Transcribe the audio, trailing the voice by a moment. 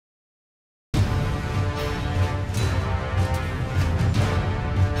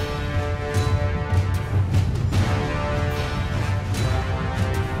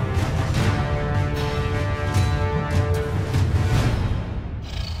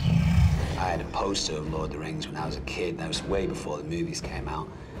had a poster of Lord of the Rings when I was a kid. That was way before the movies came out.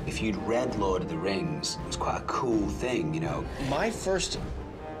 If you'd read Lord of the Rings, it was quite a cool thing, you know. My first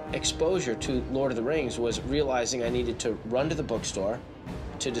exposure to Lord of the Rings was realizing I needed to run to the bookstore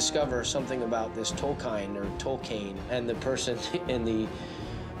to discover something about this Tolkien, and the person in the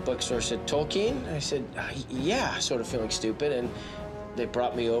bookstore said, "Tolkien?" I said, "Yeah," sort of feeling stupid, and they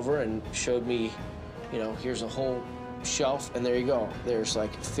brought me over and showed me, you know, here's a whole shelf, and there you go. There's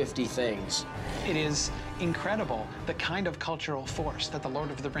like 50 things. It is incredible the kind of cultural force that The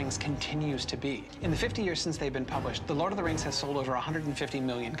Lord of the Rings continues to be. In the 50 years since they've been published, The Lord of the Rings has sold over 150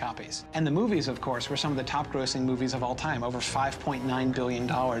 million copies. And the movies, of course, were some of the top-grossing movies of all time, over $5.9 billion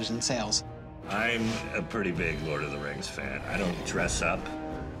in sales. I'm a pretty big Lord of the Rings fan. I don't dress up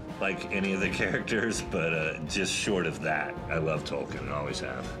like any of the characters, but just short of that, I love Tolkien and always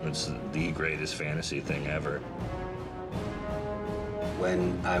have. It's the greatest fantasy thing ever.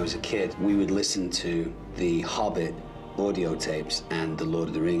 When I was a kid, we would listen to the Hobbit audio tapes and the Lord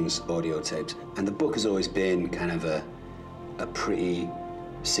of the Rings audio tapes. And the book has always been kind of a pretty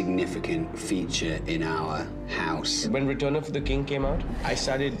significant feature in our house. When Return of the King came out, I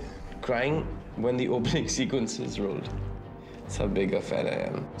started crying when the opening sequences rolled. That's how big a fan I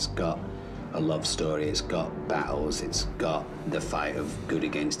am. It's got a love story, it's got battles, it's got the fight of good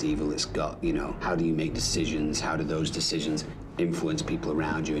against evil, it's got, you know, how do you make decisions, how do those decisions influence people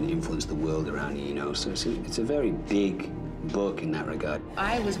around you and influence the world around you, you know? So it's a very big book in that regard.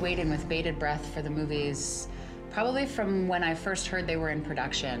 I was waiting with bated breath for the movies, probably from when I first heard they were in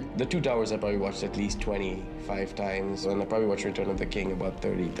production. The Two Towers I probably watched at least 25 times, and I probably watched Return of the King about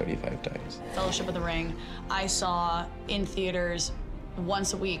 30, 35 times. Fellowship of the Ring, I saw in theaters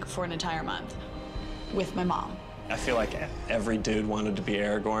once a week for an entire month with my mom. I feel like every dude wanted to be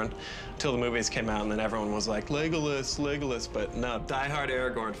Aragorn until the movies came out, and then everyone was like, Legolas, Legolas, but no, diehard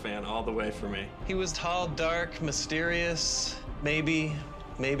Aragorn fan all the way for me. He was tall, dark, mysterious. Maybe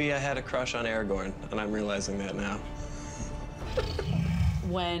I had a crush on Aragorn, and I'm realizing that now.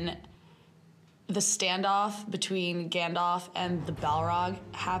 When the standoff between Gandalf and the Balrog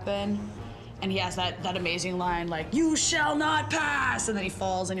happened, and he has that amazing line like, "You shall not pass!" And then he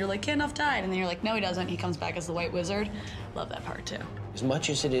falls, and you're like, Gandalf died. And then you're like, no, he doesn't. He comes back as the White Wizard. Love that part, too. As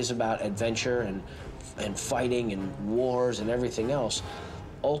much as it is about adventure and fighting and wars and everything else,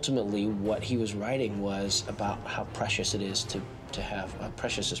 ultimately what he was writing was about how precious it is to have,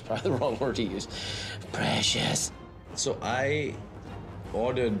 precious is probably the wrong word to use, precious. So I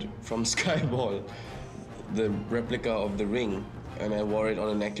ordered from Skyball the replica of the ring, and I wore it on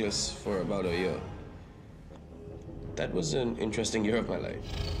a necklace for about a year. That was an interesting year of my life.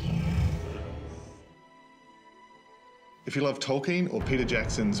 If you love Tolkien or Peter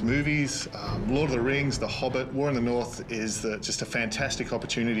Jackson's movies, Lord of the Rings, The Hobbit, War in the North is just a fantastic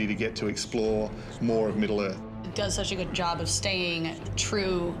opportunity to get to explore more of Middle-earth. It does such a good job of staying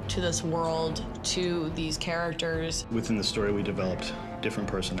true to this world, to these characters. Within the story, we developed different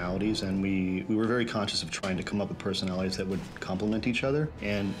personalities, and we were very conscious of trying to come up with personalities that would complement each other.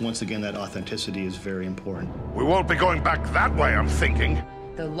 And once again, that authenticity is very important. We won't be going back that way, I'm thinking.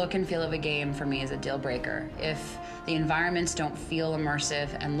 The look and feel of a game for me is a deal breaker. If the environments don't feel immersive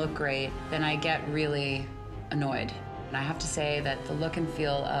and look great, then I get really annoyed. And I have to say that the look and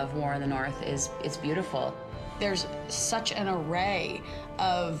feel of War in the North it's beautiful. There's such an array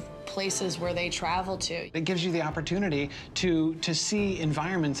of places where they travel to. It gives you the opportunity to see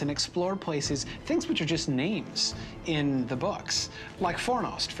environments and explore places, things which are just names in the books. Like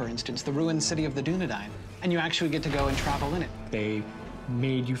Fornost, for instance, the ruined city of the Dunedain. And you actually get to go and travel in it. They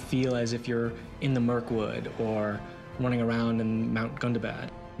made you feel as if you're in the Mirkwood or running around in Mount Gundabad.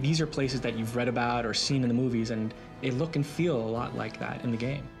 These are places that you've read about or seen in the movies, and they look and feel a lot like that in the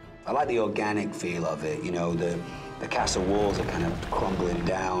game. I like the organic feel of it, you know, the castle walls are kind of crumbling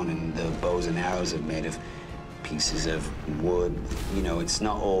down and the bows and arrows are made of pieces of wood. You know, it's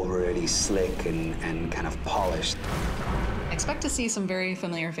not all really slick and kind of polished. Expect to see some very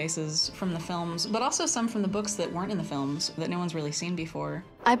familiar faces from the films, but also some from the books that weren't in the films, that no one's really seen before.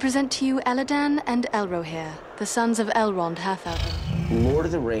 I present to you Elladan and Elrohir, the sons of Elrond Hathalden. Lord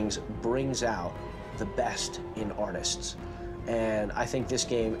of the Rings brings out the best in artists. And I think this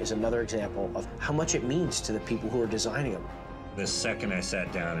game is another example of how much it means to the people who are designing them. The second I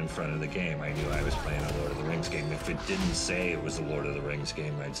sat down in front of the game, I knew I was playing a Lord of the Rings game. If it didn't say it was a Lord of the Rings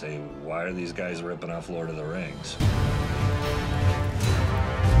game, I'd say, why are these guys ripping off Lord of the Rings?